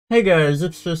Hey guys,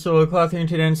 it's the Solo Cloth here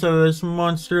today, and so this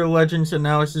Monster Legends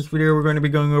analysis video, we're going to be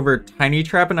going over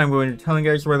Tinytrap, and I'm going to be telling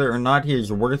you guys whether or not he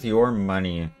is worth your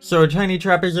money. So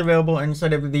Tinytrap is available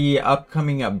inside of the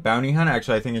upcoming bounty hunt.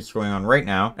 Actually, I think it's going on right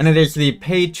now, and it is the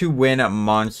pay-to-win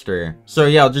monster. So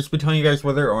yeah, I'll just be telling you guys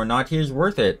whether or not he is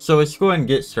worth it. So let's go ahead and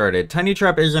get started.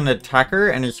 Tinytrap is an attacker,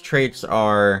 and his traits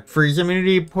are freeze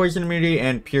immunity, poison immunity,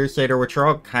 and pierce-satyr, which are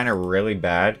all kind of really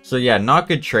bad. So yeah, not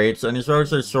good traits, and his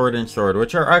rogues are sword and sword,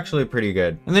 which are actually pretty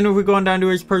good. And then if we go on down to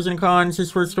his pros and cons,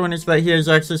 his first one is that he has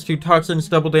access to toxins,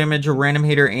 double damage, random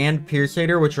hater, and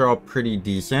pierce-satyr, which are all pretty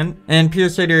decent. And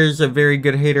pierce-satyr is a very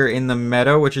good hater in the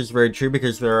meta, which is very true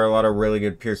because there are a lot of really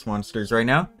good pierce monsters right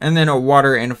now. And then a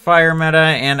water and fire meta,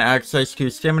 and access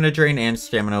to stamina drain and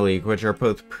stamina leak, which are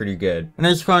both pretty good. And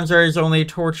his cons are his only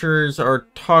tortures are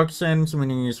toxins,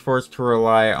 meaning he's forced to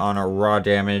rely on a raw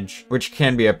damage, which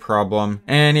can be a problem.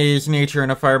 And his nature in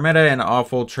a fire meta, an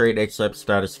awful trait except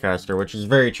status caster, which is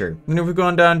very true. And if we go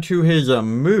on down to his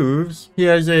moves, he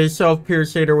has a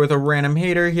self-pierce hater with a random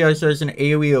hater. He also has an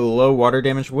AoE low water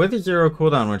damage with a 0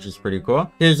 cooldown, which is pretty cool.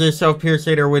 He has a self-pierce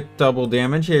hater with double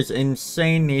damage. He has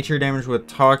insane nature damage with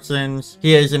toxins.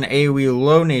 He has an AoE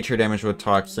low nature damage with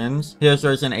toxins. He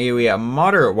also has an AoE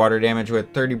moderate water damage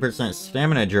with 30%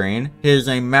 stamina drain. He has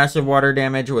a massive water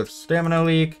damage with stamina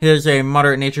leak. He has a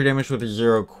moderate nature damage with a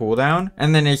 0 cooldown.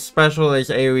 And then his special is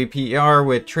AoE PR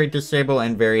with trait disable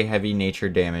and very heavy nature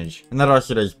damage, and that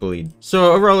also does bleed.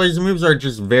 So overall, his moves are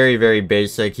just very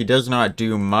basic. He does not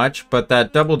do much, but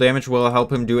that double damage will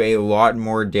help him do a lot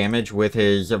more damage with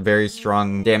his very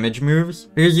strong damage moves,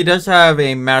 because he does have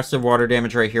a massive water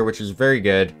damage right here, which is very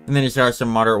good, and then he's got some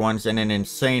moderate ones and an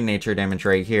insane nature damage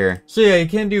right here. So yeah, he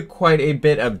can do quite a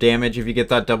bit of damage if you get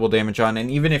that double damage on,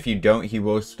 and even if you don't, he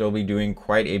will still be doing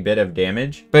quite a bit of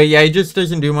damage. But yeah, he just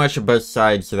doesn't do much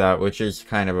besides that, which is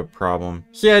kind of a problem.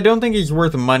 So yeah, I don't think he's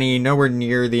worth money, nowhere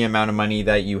near the amount of money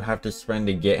that you have to spend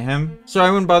to get him. So I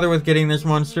wouldn't bother with getting this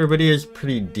monster, but he is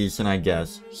pretty decent, I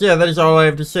guess. So yeah, that is all I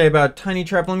have to say about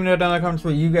Tinytrap. Let me know down in the comments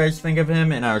what you guys think of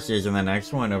him, and I will see you guys in the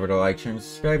next one. Over to like, share, and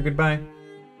subscribe. Goodbye.